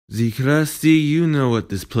Krusty, you know what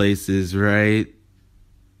this place is, right?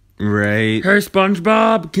 Right? Hey,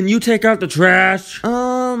 SpongeBob, can you take out the trash?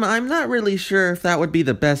 I'm not really sure if that would be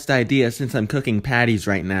the best idea since I'm cooking patties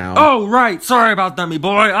right now. Oh, right. Sorry about that, me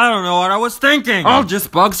boy. I don't know what I was thinking. I'll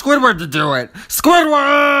just bug Squidward to do it.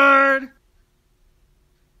 Squidward!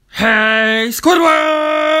 Hey,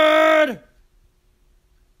 Squidward!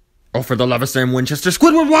 Oh, for the love of Sam Winchester,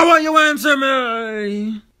 Squidward, why won't you answer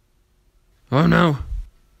me? Oh, no.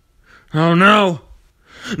 Oh, no.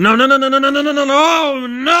 No, no, no, no, no, no, no, no, no, no,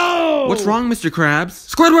 no! What's wrong, Mr.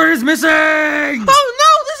 Krabs? Squidward is missing! Oh,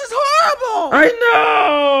 no, this is horrible! I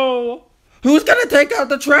know! Who's gonna take out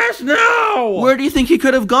the trash now? Where do you think he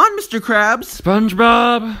could have gone, Mr. Krabs?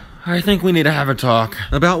 SpongeBob, I think we need to have a talk.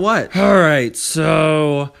 About what? Alright,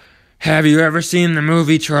 so... have you ever seen the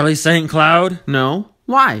movie Charlie St. Cloud? No.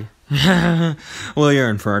 Why? Well, you're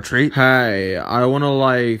in for a treat. Hey, I want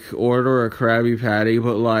to, order a Krabby Patty,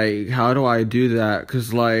 but, how do I do that?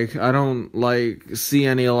 Because, I don't, see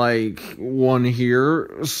any, one here.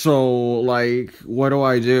 So, what do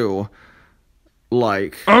I do?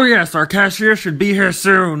 Oh yes, our cashier should be here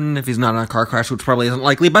soon. If he's not in a car crash, which probably isn't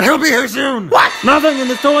likely, but he'll be here soon! What? Nothing, and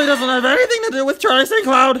this totally doesn't have anything to do with Charlie St.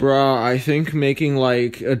 Cloud! Bruh, I think making,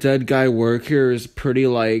 a dead guy work here is pretty,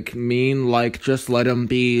 mean. Just let him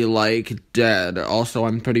be, dead. Also,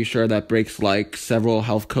 I'm pretty sure that breaks, several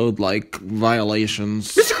health code,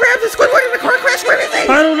 violations. Mr. Krabs, is Squidward in a car crash? Where is he?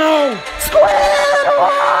 I don't know! Squidward!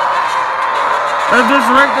 At this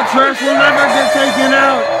rate, the trash will never get taken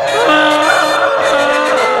out!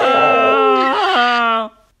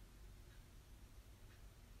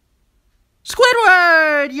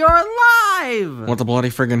 Squidward, you're alive! What the bloody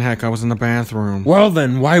friggin' heck, I was in the bathroom. Well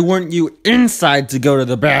then, why weren't you inside to go to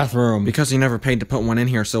the bathroom? Because you never paid to put one in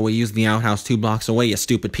here, so we used the outhouse 2 blocks away, you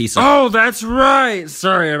stupid piece of— Oh, that's right!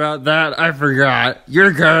 Sorry about that, I forgot.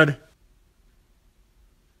 You're good.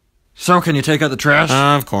 So, can you take out the trash?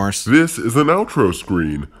 Of course. This is an outro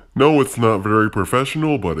screen. No, it's not very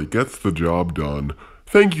professional, but it gets the job done.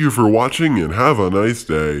 Thank you for watching and have a nice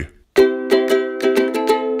day.